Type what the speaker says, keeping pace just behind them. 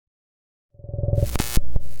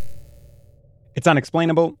It's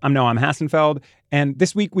Unexplainable. I'm Noam Hassenfeld. And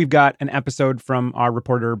this week we've got an episode from our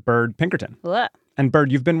reporter, Bird Pinkerton. Blah. And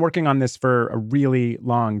Bird, you've been working on this for a really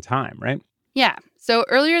long time, right? Yeah. So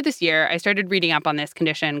earlier this year, I started reading up on this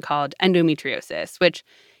condition called endometriosis, which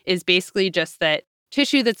is basically just that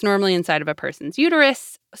tissue that's normally inside of a person's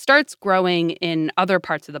uterus starts growing in other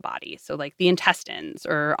parts of the body. So like the intestines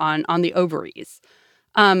or on the ovaries.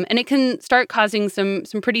 And it can start causing some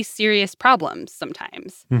pretty serious problems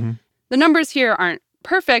sometimes. Mm-hmm. The numbers here aren't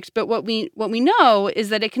perfect, but what we know is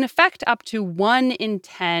that it can affect up to 1 in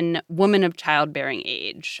 10 women of childbearing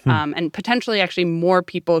age, and potentially actually more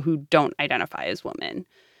people who don't identify as women.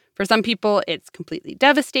 For some people, it's completely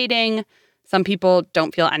devastating. Some people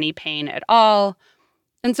don't feel any pain at all.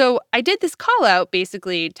 And so I did this call out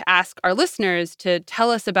basically to ask our listeners to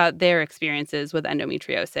tell us about their experiences with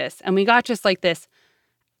endometriosis. And we got just like this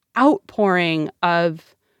outpouring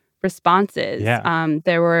of responses. Yeah.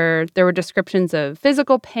 There were descriptions of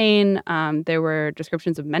physical pain. There were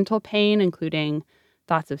descriptions of mental pain, including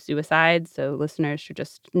thoughts of suicide. So listeners should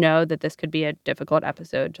just know that this could be a difficult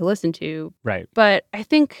episode to listen to. Right. But I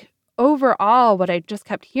think overall, what I just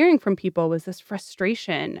kept hearing from people was this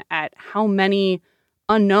frustration at how many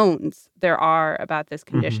unknowns there are about this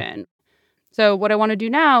condition. So what I want to do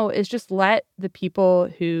now is just let the people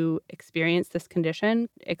who experience this condition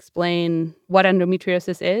explain what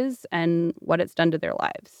endometriosis is and what it's done to their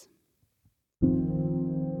lives.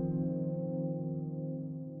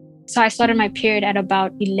 So I started my period at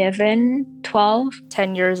about 11, 12.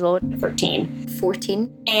 10 years old. 13,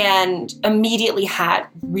 14, and immediately had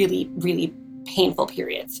really, really painful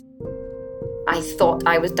periods. I thought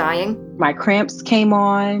I was dying. My cramps came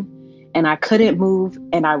on and I couldn't move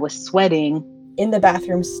and I was sweating. In the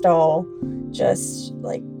bathroom stall, just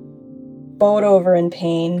like bowed over in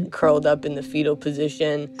pain. Curled up in the fetal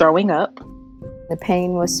position. Throwing up. The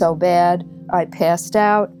pain was so bad, I passed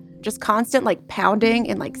out. Just constant like pounding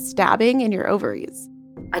and like stabbing in your ovaries.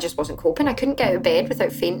 I just wasn't coping. I couldn't get out of bed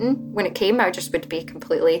without fainting. When it came, I just would be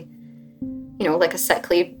completely, like a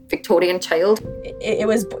sickly Victorian child. It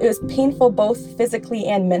was painful both physically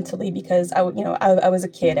and mentally because I was a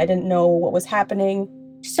kid. I didn't know what was happening.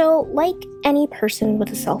 So, like any person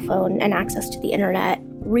with a cell phone and access to the internet,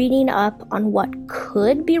 reading up on what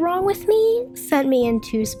could be wrong with me sent me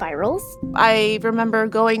into spirals. I remember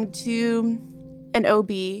going to an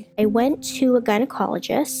OB. I went to a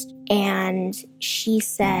gynecologist and she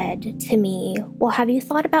said to me, well, have you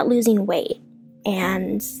thought about losing weight?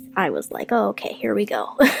 And I was like, oh, okay, here we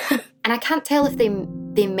go. And I can't tell if they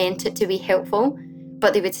meant it to be helpful,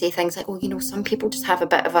 but they would say things like, some people just have a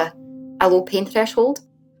bit of a low pain threshold.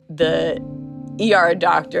 The ER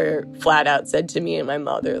doctor flat out said to me and my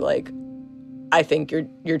mother, like, I think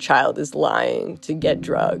your child is lying to get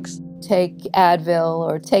drugs. Take Advil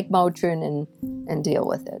or take Motrin and deal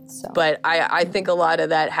with it. So. But I think a lot of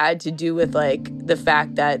that had to do with, like, the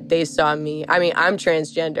fact that they saw me. I mean, I'm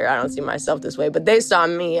transgender. I don't see myself this way. But they saw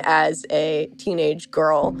me as a teenage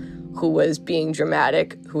girl who was being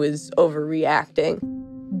dramatic, who was overreacting.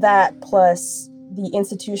 That plus the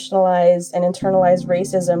institutionalized and internalized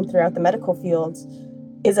racism throughout the medical fields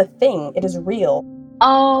is a thing. It is real.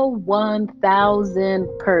 Oh,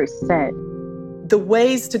 1,000%. The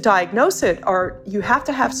ways to diagnose it are you have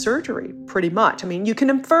to have surgery, pretty much. I mean, you can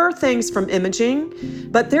infer things from imaging,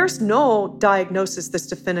 but there's no diagnosis that's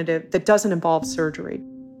definitive that doesn't involve surgery.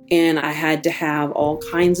 And I had to have all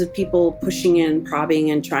kinds of people pushing in,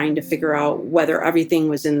 probing, and trying to figure out whether everything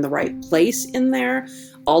was in the right place in there.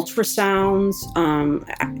 Ultrasounds.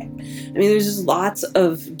 There's just lots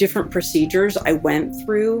of different procedures I went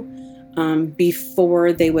through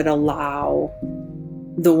before they would allow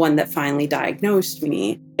the one that finally diagnosed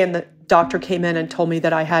me. And the doctor came in and told me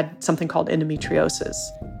that I had something called endometriosis.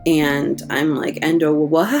 And I'm like, endo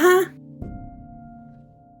what?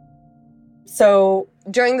 So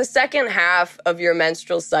during the second half of your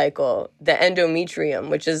menstrual cycle, the endometrium,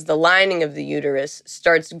 which is the lining of the uterus,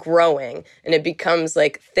 starts growing and it becomes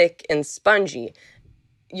like thick and spongy.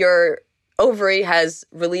 Your ovary has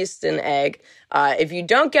released an egg. If you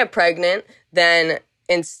don't get pregnant, then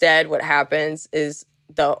instead what happens is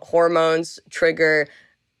the hormones trigger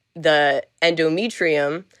the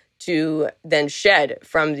endometrium to then shed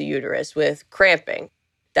from the uterus with cramping.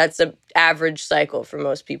 That's an average cycle for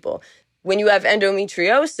most people. When you have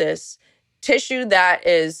endometriosis, tissue that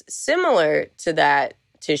is similar to that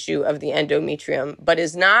tissue of the endometrium, but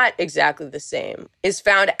is not exactly the same, is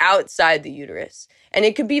found outside the uterus. And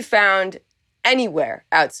it could be found anywhere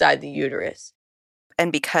outside the uterus.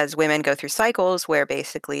 And because women go through cycles where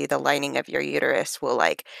basically the lining of your uterus will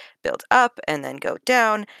like build up and then go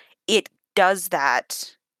down, it does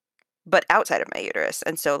that but outside of my uterus.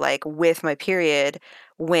 And so like with my period,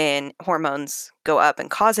 when hormones go up and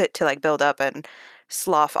cause it to like build up and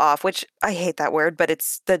slough off, which I hate that word, but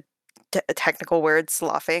it's the technical word,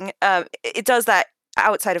 sloughing. It does that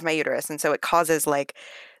outside of my uterus. And so it causes like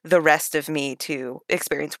the rest of me to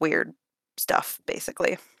experience weird stuff,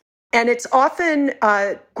 basically. And it's often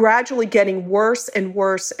gradually getting worse and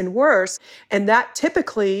worse and worse. And that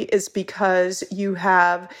typically is because you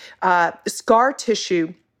have scar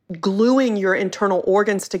tissue gluing your internal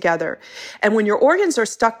organs together. And when your organs are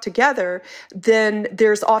stuck together, then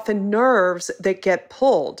there's often nerves that get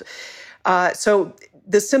pulled. So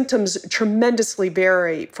the symptoms tremendously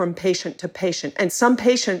vary from patient to patient. And some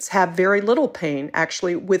patients have very little pain,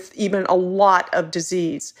 actually, with even a lot of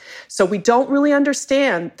disease. So we don't really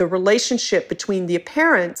understand the relationship between the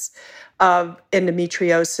appearance of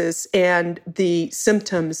endometriosis and the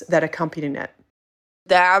symptoms that accompany it.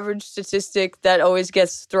 The average statistic that always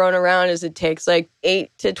gets thrown around is it takes like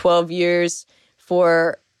 8 to 12 years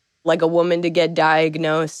for like a woman to get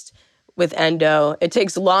diagnosed with endo. It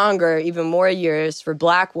takes longer, even more years, for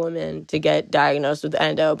Black women to get diagnosed with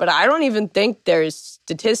endo. But I don't even think there's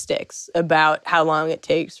statistics about how long it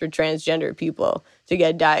takes for transgender people to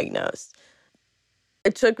get diagnosed.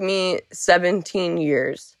 It took me 17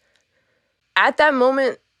 years. At that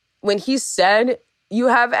moment, when he said, "You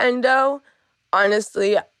have endo,"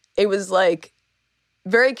 honestly, it was like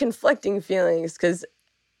very conflicting feelings because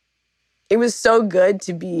it was so good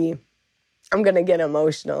to be, I'm going to get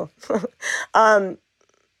emotional.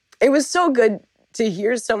 It was so good to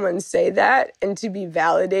hear someone say that and to be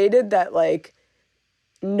validated that, like,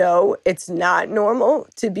 no, it's not normal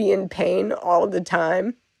to be in pain all the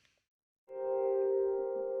time.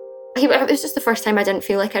 It was just the first time I didn't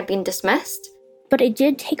feel like I'd been dismissed. But it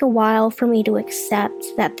did take a while for me to accept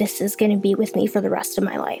that this is going to be with me for the rest of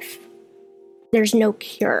my life. There's no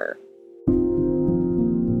cure.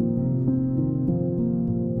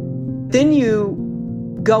 Then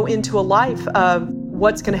you go into a life of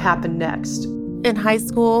what's going to happen next. In high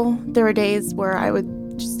school, there were days where I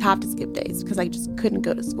would just have to skip days because I just couldn't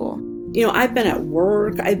go to school. You know, I've been at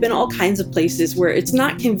work, I've been all kinds of places where it's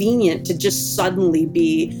not convenient to just suddenly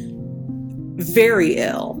be very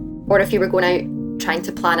ill. Or if you were going out trying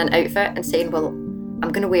to plan an outfit and saying, well,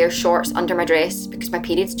 I'm going to wear shorts under my dress because my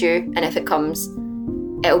period's due, and if it comes,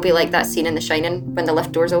 it'll be like that scene in The Shining when the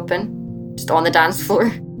lift doors open, just on the dance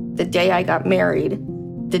floor. The day I got married,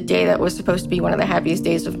 the day that was supposed to be one of the happiest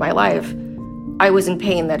days of my life, I was in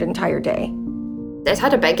pain that entire day. It's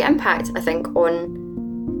had a big impact, I think,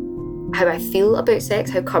 on how I feel about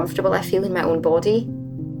sex, how comfortable I feel in my own body.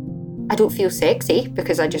 I don't feel sexy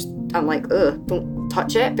because I'm like, ugh, don't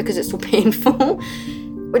touch it because it's so painful,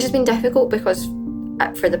 which has been difficult because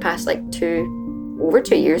for the past over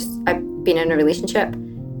 2 years, I've been in a relationship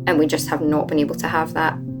and we just have not been able to have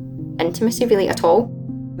that intimacy really at all.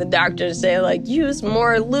 The doctors say, like, use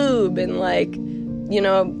more lube and, like, you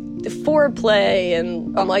know, foreplay.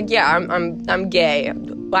 And I'm like, yeah, I'm gay.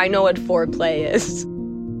 I know what foreplay is.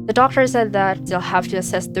 The doctor said that they'll have to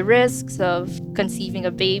assess the risks of conceiving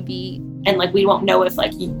a baby. And, like, we won't know if,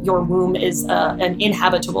 like, your womb is an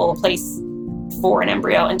inhabitable place for an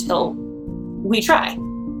embryo until we try. It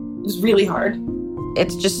was really hard.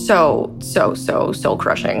 It's just so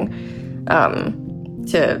crushing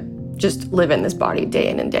to just live in this body day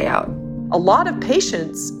in and day out. A lot of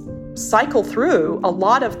patients cycle through a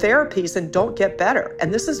lot of therapies and don't get better.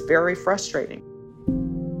 And this is very frustrating.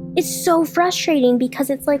 It's so frustrating because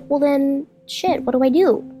it's like, well then, shit, what do I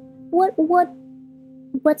do?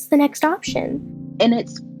 What's the next option? And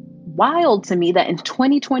it's wild to me that in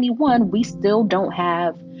 2021, we still don't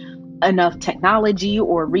have enough technology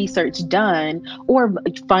or research done or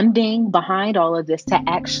funding behind all of this to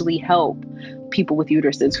actually help people with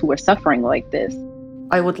uteruses who are suffering like this.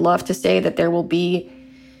 I would love to say that there will be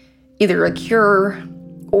either a cure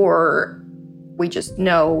or we just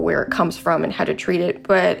know where it comes from and how to treat it,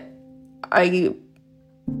 but I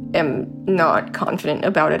am not confident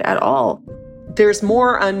about it at all. There's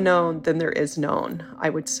more unknown than there is known, I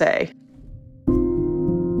would say.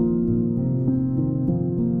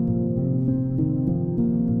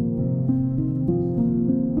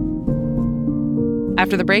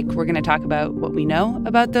 After the break, we're going to talk about what we know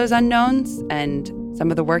about those unknowns and some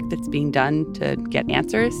of the work that's being done to get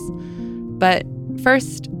answers. But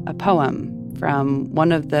first, a poem from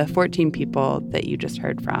one of the 14 people that you just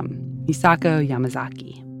heard from, Misako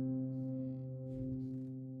Yamazaki.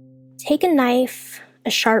 Take a knife, a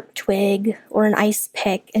sharp twig, or an ice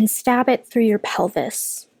pick and stab it through your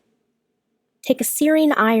pelvis. Take a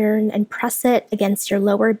searing iron and press it against your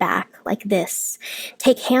lower back like this.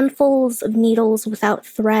 Take handfuls of needles without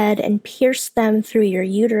thread and pierce them through your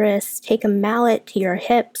uterus. Take a mallet to your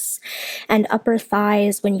hips and upper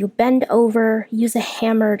thighs. When you bend over, use a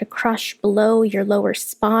hammer to crush below your lower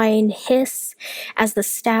spine. Hiss as the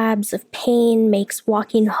stabs of pain makes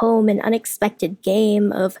walking home an unexpected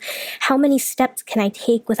game of how many steps can I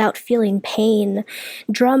take without feeling pain.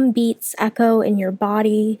 Drum beats echo in your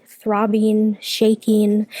body, throbbing,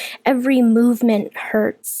 shaking. Every movement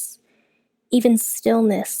hurts. Even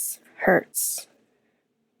stillness hurts.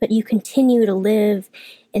 But you continue to live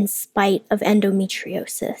in spite of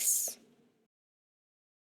endometriosis.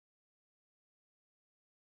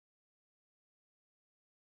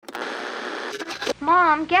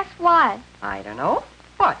 Mom, guess what? I don't know.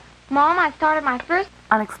 What? Mom, I started my first...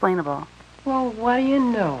 Unexplainable. Well, what do you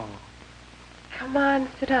know? Come on,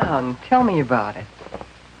 sit down. Tell me about it.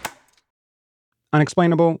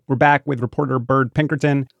 Unexplainable. We're back with reporter Bird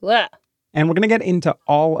Pinkerton. Blah. And we're going to get into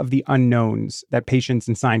all of the unknowns that patients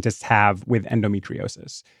and scientists have with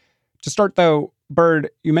endometriosis. To start, though, Bird,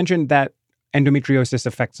 you mentioned that endometriosis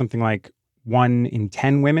affects something like 1 in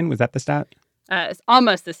 10 women. Was that the stat? It's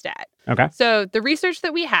almost the stat. Okay. So the research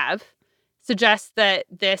that we have suggests that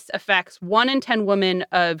this affects 1 in 10 women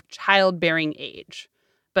of childbearing age.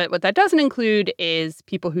 But what that doesn't include is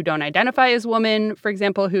people who don't identify as women, for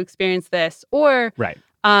example, who experience this, or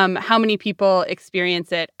how many people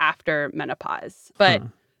experience it after menopause. But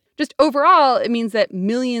just overall, it means that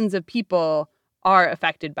millions of people are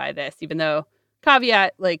affected by this, even though,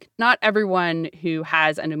 caveat, like, not everyone who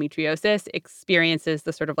has endometriosis experiences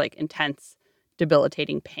the sort of like intense,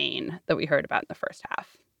 debilitating pain that we heard about in the first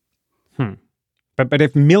half. But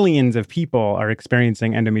if millions of people are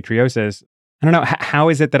experiencing endometriosis, I don't know, how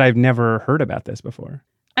is it that I've never heard about this before?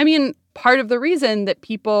 I mean, part of the reason that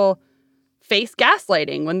people face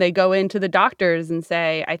gaslighting when they go into the doctors and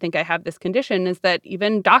say, I think I have this condition, is that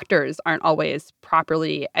even doctors aren't always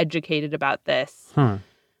properly educated about this.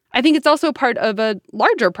 I think it's also part of a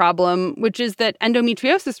larger problem, which is that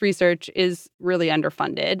endometriosis research is really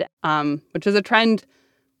underfunded, which is a trend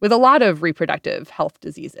with a lot of reproductive health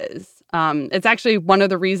diseases. It's actually one of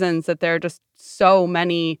the reasons that there are just so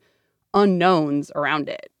many unknowns around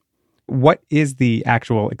it. What is the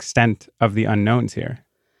actual extent of the unknowns here?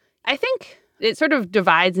 I think it sort of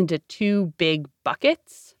divides into 2 big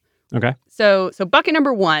buckets. Okay. So bucket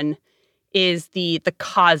number 1 is the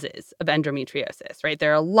causes of endometriosis, right?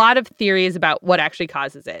 There are a lot of theories about what actually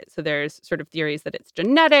causes it. So there's sort of theories that it's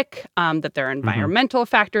genetic, that there are environmental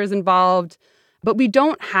factors involved, but we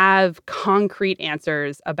don't have concrete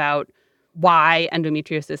answers about why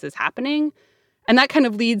endometriosis is happening. And that kind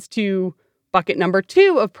of leads to bucket number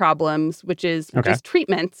 2 of problems, which is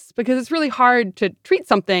treatments, because it's really hard to treat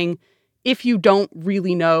something if you don't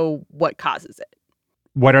really know what causes it.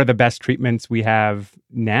 What are the best treatments we have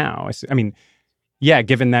now? I mean, yeah,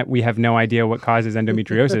 given that we have no idea what causes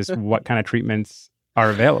endometriosis, what kind of treatments are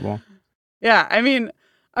available? Yeah, I mean,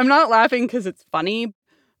 I'm not laughing because it's funny,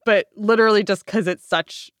 but literally just because it's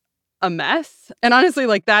such a mess. And honestly,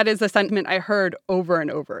 like, that is a sentiment I heard over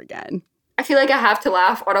and over again. I feel like I have to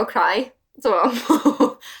laugh or I'll cry.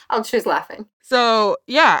 So I'll choose laughing. So,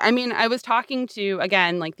 yeah, I mean, I was talking to,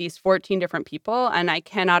 again, like these 14 different people, and I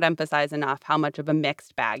cannot emphasize enough how much of a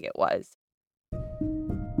mixed bag it was.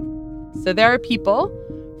 So there are people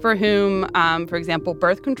for whom, for example,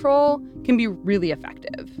 birth control can be really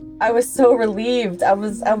effective. I was so relieved. I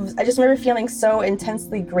just remember feeling so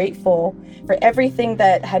intensely grateful for everything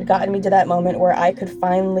that had gotten me to that moment where I could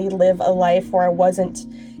finally live a life where I wasn't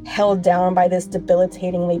held down by this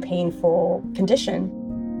debilitatingly painful condition.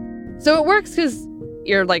 So it works because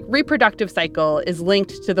your reproductive cycle is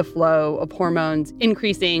linked to the flow of hormones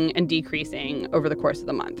increasing and decreasing over the course of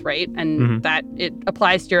the month, right? And that it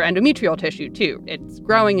applies to your endometrial tissue too. It's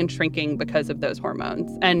growing and shrinking because of those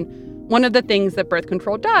hormones. And one of the things that birth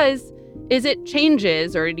control does is it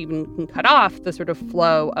changes, or it even can cut off, the sort of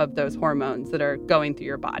flow of those hormones that are going through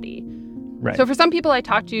your body. Right. So for some people I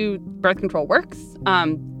talk to, birth control works.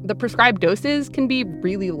 The prescribed doses can be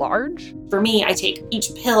really large. For me, I take each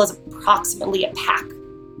pill as approximately a pack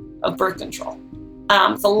of birth control.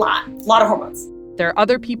 It's a lot of hormones. There are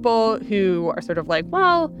other people who are sort of like,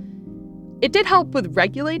 well, it did help with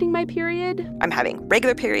regulating my period. I'm having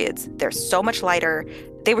regular periods. They're so much lighter.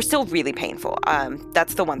 They were still really painful.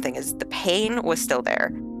 That's the one thing, is the pain was still there.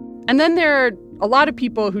 And then there are a lot of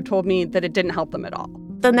people who told me that it didn't help them at all.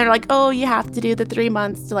 Then they're like, oh, you have to do the 3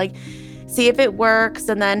 months to see if it works,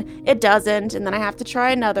 and then it doesn't, and then I have to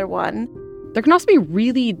try another one. there can also be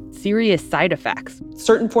really serious side effects.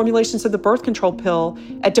 Certain formulations of the birth control pill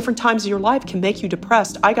at different times of your life can make you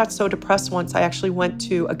depressed. I got so depressed once, I actually went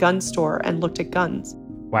to a gun store and looked at guns.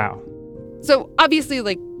 Wow. So obviously,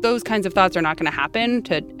 like, those kinds of thoughts are not going to happen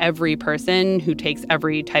to every person who takes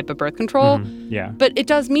every type of birth control. Yeah. But it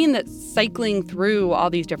does mean that cycling through all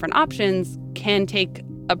these different options can take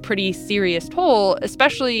a pretty serious toll,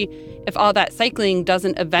 especially if all that cycling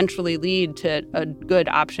doesn't eventually lead to a good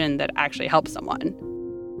option that actually helps someone.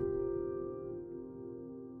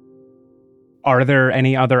 Are there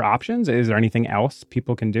any other options? Is there anything else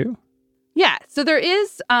people can do? Yeah, so there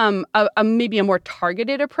is maybe a more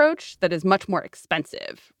targeted approach that is much more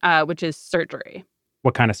expensive, which is surgery.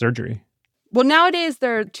 What kind of surgery? Well, nowadays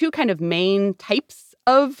there are two kind of main types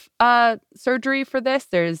of surgery for this.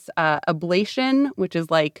 There's ablation, which is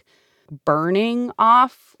like burning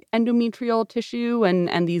off endometrial tissue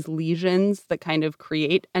and these lesions that kind of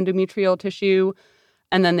create endometrial tissue.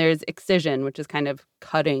 And then there's excision, which is kind of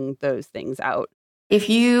cutting those things out. If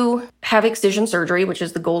you have excision surgery, which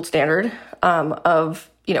is the gold standard of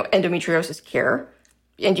endometriosis care,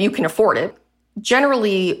 and you can afford it,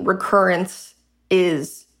 generally recurrence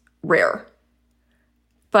is rare.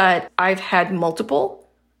 But I've had multiple,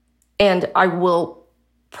 and I will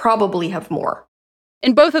probably have more.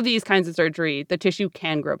 In both of these kinds of surgery, the tissue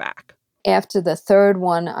can grow back. After the third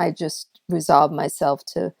one, I just resolved myself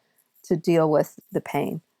to deal with the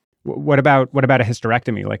pain. What about a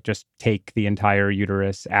hysterectomy? Like, just take the entire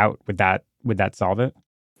uterus out? Would that solve it?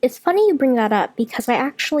 It's funny you bring that up because I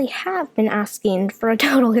actually have been asking for a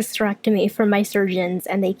total hysterectomy from my surgeons,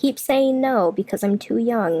 and they keep saying no because I'm too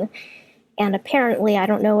young. And apparently I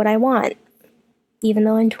don't know what I want, even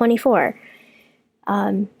though I'm 24.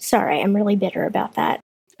 Sorry, I'm really bitter about that.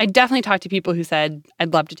 I definitely talked to people who said,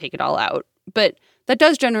 I'd love to take it all out. But that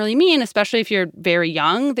does generally mean, especially if you're very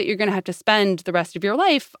young, that you're going to have to spend the rest of your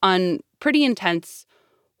life on pretty intense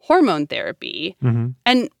hormone therapy. Mm-hmm.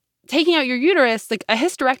 And taking out your uterus, like, a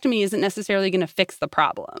hysterectomy isn't necessarily going to fix the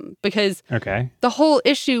problem, because the whole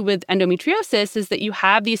issue with endometriosis is that you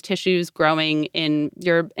have these tissues growing in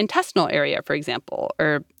your intestinal area, for example,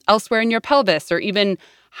 or elsewhere in your pelvis, or even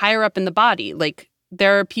higher up in the body. Like,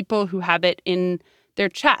 there are people who have it in their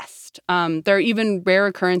chest. There are even rare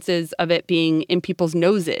occurrences of it being in people's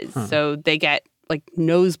noses. So they get like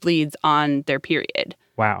nosebleeds on their period.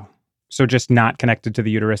 Wow. So just not connected to the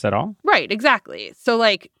uterus at all? Right, exactly. So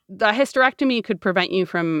like the hysterectomy could prevent you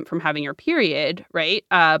from having your period, right?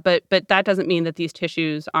 But that doesn't mean that these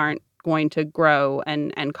tissues aren't going to grow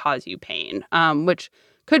and cause you pain, which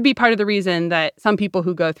could be part of the reason that some people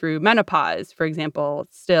who go through menopause, for example,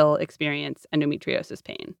 still experience endometriosis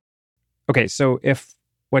pain. Okay, so if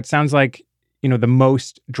what sounds like, the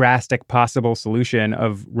most drastic possible solution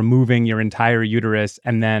of removing your entire uterus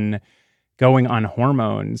and then going on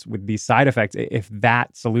hormones with these side effects, if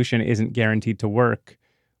that solution isn't guaranteed to work,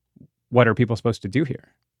 what are people supposed to do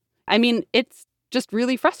here? I mean, it's just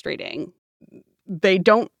really frustrating. They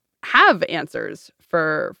don't have answers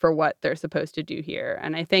for what they're supposed to do here.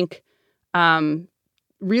 And I think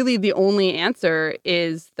really the only answer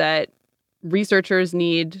is that researchers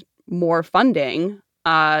need more funding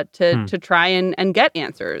to try and get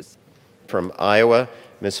answers. From Iowa,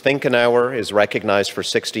 Ms. Finkenauer is recognized for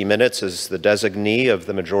 60 minutes as the designee of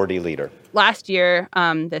the majority leader. Last year,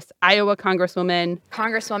 this Iowa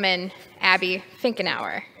Congresswoman Abby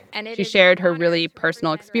Finkenauer. And she shared her really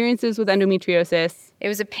personal experiences with endometriosis. It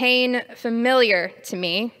was a pain familiar to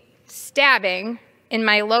me, stabbing in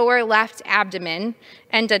my lower left abdomen,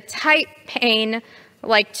 and a tight pain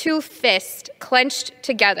like two fists clenched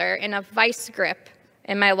together in a vice grip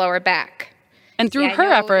in my lower back. And through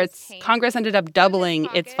her efforts, Congress ended up doubling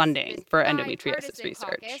its funding for endometriosis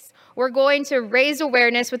research. We're going to raise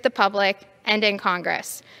awareness with the public and in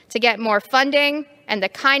Congress to get more funding and the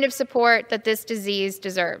kind of support that this disease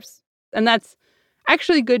deserves. And that's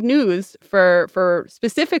actually good news for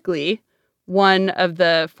specifically one of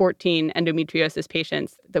the 14 endometriosis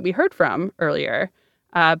patients that we heard from earlier,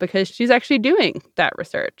 because she's actually doing that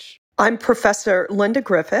research. I'm Professor Linda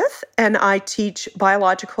Griffith, and I teach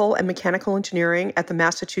biological and mechanical engineering at the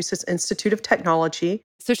Massachusetts Institute of Technology.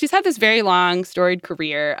 So she's had this very long, storied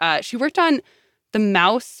career. She worked on the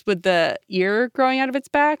mouse with the ear growing out of its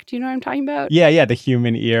back. Do you know what I'm talking about? Yeah, the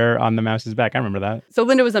human ear on the mouse's back. I remember that. So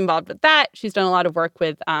Linda was involved with that. She's done a lot of work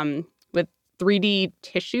with 3D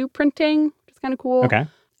tissue printing, which is kind of cool. Okay.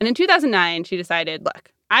 And in 2009, she decided,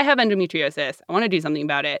 look, I have endometriosis. I want to do something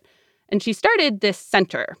about it. And she started this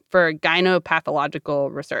center for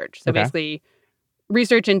gynopathological research. So basically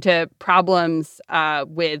research into problems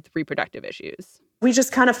with reproductive issues. We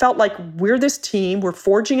just kind of felt like we're this team, we're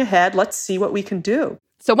forging ahead, let's see what we can do.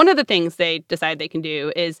 So one of the things they decide they can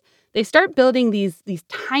do is they start building these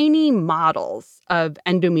tiny models of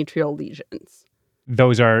endometrial lesions.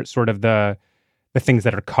 Those are sort of the things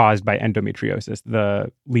that are caused by endometriosis,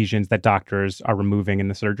 the lesions that doctors are removing in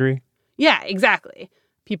the surgery? Yeah, exactly.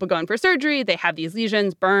 People go in for surgery, they have these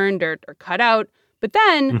lesions burned or cut out, but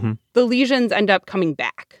then the lesions end up coming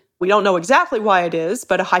back. We don't know exactly why it is,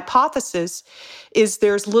 but a hypothesis is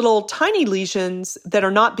there's little tiny lesions that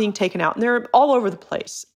are not being taken out, and they're all over the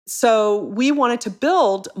place. So we wanted to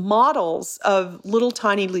build models of little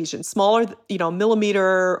tiny lesions, smaller,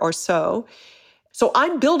 millimeter or so. So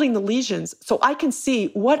I'm building the lesions so I can see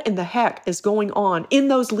what in the heck is going on in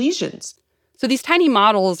those lesions. So these tiny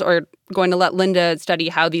models are going to let Linda study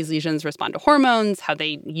how these lesions respond to hormones, how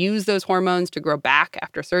they use those hormones to grow back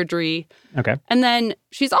after surgery. Okay. And then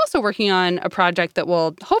she's also working on a project that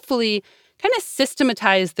will hopefully kind of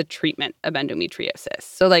systematize the treatment of endometriosis.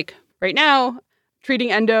 So like right now,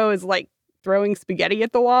 treating endo is like throwing spaghetti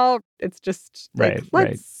at the wall. It's just like,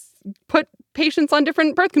 let's put patients on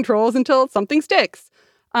different birth controls until something sticks.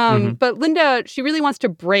 But Linda, she really wants to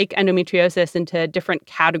break endometriosis into different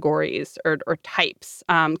categories or types,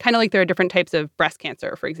 kind of like there are different types of breast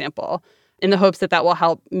cancer, for example, in the hopes that will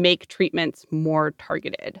help make treatments more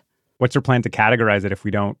targeted. What's her plan to categorize it if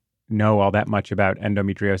we don't know all that much about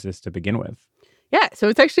endometriosis to begin with? Yeah, so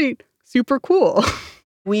it's actually super cool.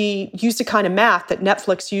 We used a kind of math that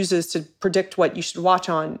Netflix uses to predict what you should watch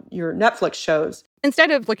on your Netflix shows.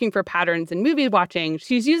 Instead of looking for patterns in movie watching,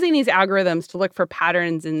 she's using these algorithms to look for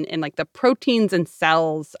patterns in like the proteins and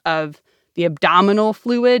cells of the abdominal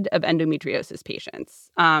fluid of endometriosis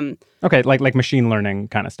patients. Okay, like machine learning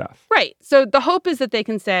kind of stuff. Right. So the hope is that they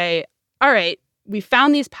can say, all right, we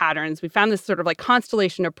found these patterns. We found this sort of like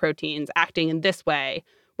constellation of proteins acting in this way.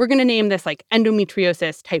 We're going to name this like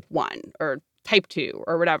endometriosis type 1 or type 2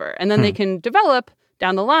 or whatever. And then they can develop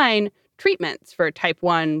down the line treatments for type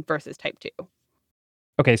 1 versus type 2.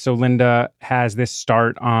 Okay, so Linda has this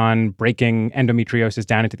start on breaking endometriosis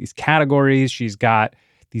down into these categories. She's got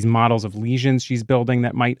these models of lesions she's building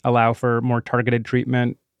that might allow for more targeted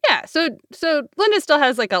treatment. Yeah, so Linda still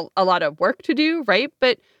has like a lot of work to do, right?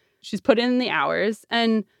 But she's put in the hours.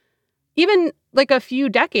 And even like a few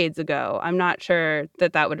decades ago, I'm not sure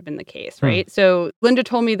that would have been the case, right? So Linda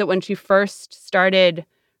told me that when she first started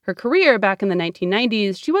her career back in the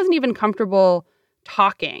 1990s, she wasn't even comfortable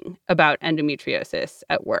talking about endometriosis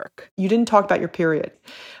at work. You didn't talk about your period.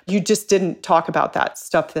 You just didn't talk about that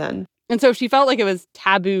stuff then. And so she felt like it was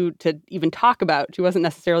taboo to even talk about. She wasn't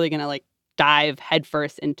necessarily going to like dive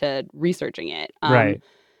headfirst into researching it. Right.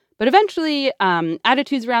 But eventually,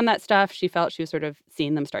 attitudes around that stuff, she felt she was sort of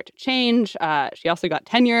seeing them start to change. She also got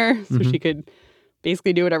tenure, so she could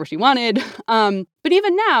basically do whatever she wanted. But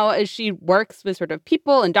even now, as she works with sort of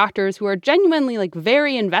people and doctors who are genuinely like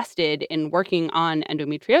very invested in working on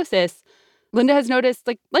endometriosis, Linda has noticed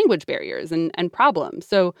like language barriers and problems.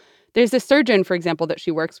 So there's this surgeon, for example, that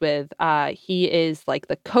she works with. He is like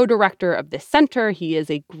the co-director of this center. He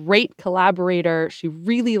is a great collaborator. She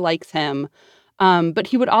really likes him. But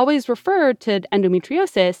he would always refer to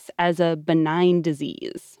endometriosis as a benign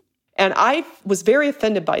disease. And I was very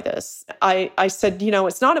offended by this. I said,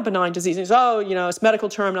 it's not a benign disease. He goes, it's a medical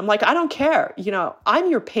term. And I'm like, I don't care. I'm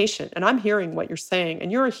your patient and I'm hearing what you're saying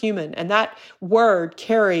and you're a human. And that word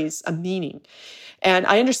carries a meaning. And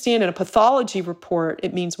I understand in a pathology report,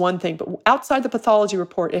 it means one thing, but outside the pathology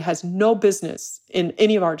report, it has no business in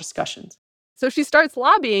any of our discussions. So she starts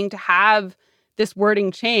lobbying to have this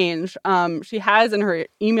wording change. She has in her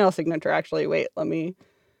email signature, actually,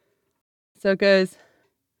 so it goes,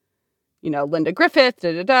 Linda Griffith,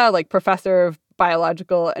 like professor of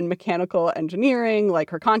biological and mechanical engineering, like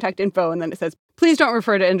her contact info. And then it says, please don't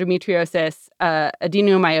refer to endometriosis,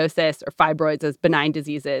 adenomyosis, or fibroids as benign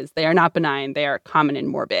diseases. They are not benign. They are common and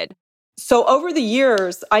morbid. So over the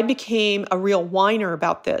years, I became a real whiner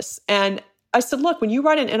about this. And I said, look, when you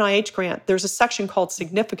write an NIH grant, there's a section called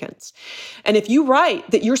significance. And if you write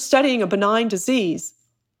that you're studying a benign disease,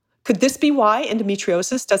 could this be why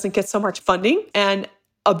endometriosis doesn't get so much funding? And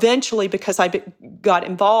eventually, because I got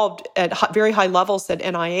involved at very high levels at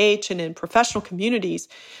NIH and in professional communities,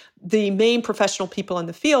 the main professional people in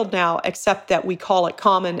the field now accept that we call it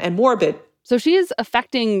common and morbid. So she is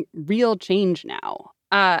affecting real change now.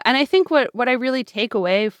 And I think what I really take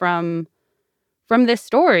away from this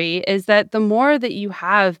story is that the more that you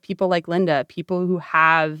have people like Linda, people who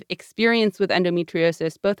have experience with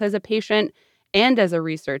endometriosis, both as a patient and as a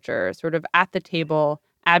researcher, sort of at the table,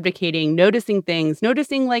 advocating, noticing things,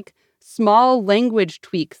 noticing like small language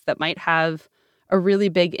tweaks that might have a really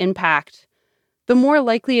big impact, the more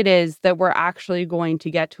likely it is that we're actually going to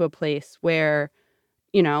get to a place where,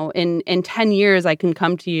 you know, in 10 years, I can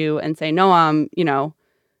come to you and say, Noam, you know,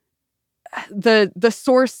 the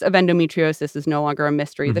source of endometriosis is no longer a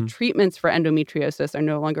mystery. Mm-hmm. The treatments for endometriosis are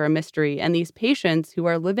no longer a mystery. And these patients who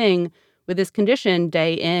are living with this condition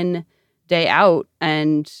day in, day out,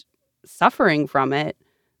 and suffering from it,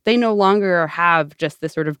 they no longer have just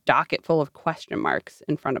this sort of docket full of question marks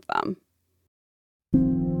in front of them.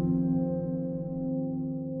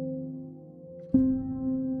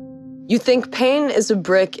 You think pain is a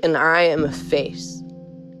brick and I am a face.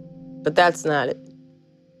 But that's not it.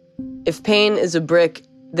 If pain is a brick,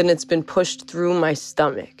 then it's been pushed through my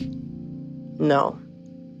stomach. No.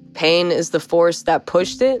 Pain is the force that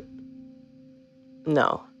pushed it?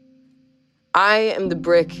 No. I am the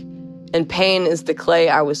brick, and pain is the clay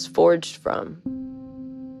I was forged from.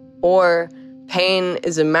 Or pain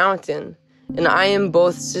is a mountain, and I am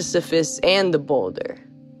both Sisyphus and the boulder.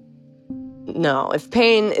 No, if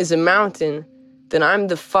pain is a mountain, then I'm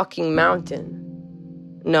the fucking mountain.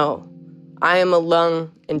 No, I am a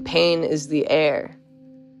lung, and pain is the air.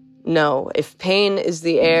 No, if pain is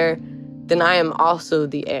the air, then I am also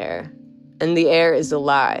the air, and the air is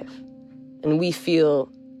alive, and we feel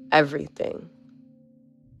everything.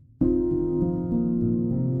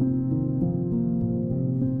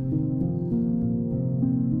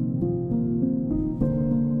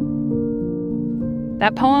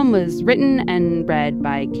 That poem was written and read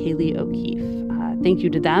by Kaylee O'Keefe. Thank you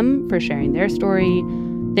to them for sharing their story.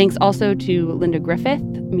 Thanks also to Linda Griffith,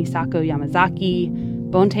 Misako Yamazaki,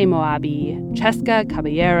 Bonte Moabi, Cheska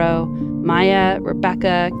Caballero, Maya,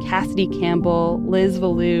 Rebecca, Cassidy Campbell, Liz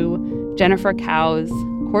Valou, Jennifer Cowes,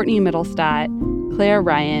 Courtney Middlestott, Claire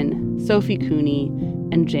Ryan, Sophie Cooney,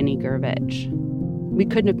 and Jenny Gervich. We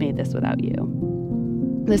couldn't have made this without you.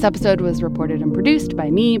 This episode was reported and produced by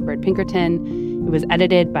me, Bird Pinkerton. It was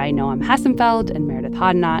edited by Noam Hassenfeld and Meredith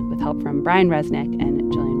Hodnott with help from Brian Resnick and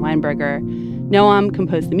Jillian Weinberger. Noam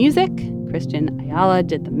composed the music. Christian Ayala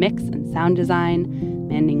did the mix and sound design.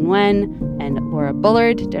 Manning Nguyen and Laura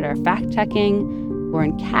Bullard did our fact-checking.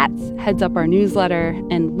 Lauren Katz heads up our newsletter.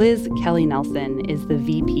 And Liz Kelly Nelson is the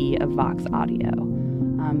VP of Vox Audio.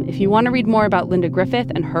 If you want to read more about Linda Griffith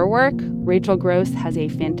and her work, Rachel Gross has a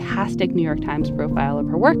fantastic New York Times profile of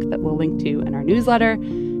her work that we'll link to in our newsletter.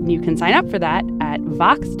 And you can sign up for that at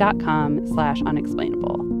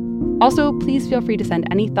vox.com/unexplainable. Also, please feel free to send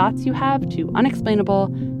any thoughts you have to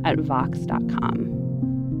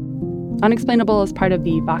unexplainable@vox.com. Unexplainable is part of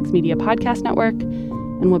the Vox Media Podcast Network,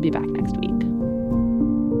 and we'll be back next week.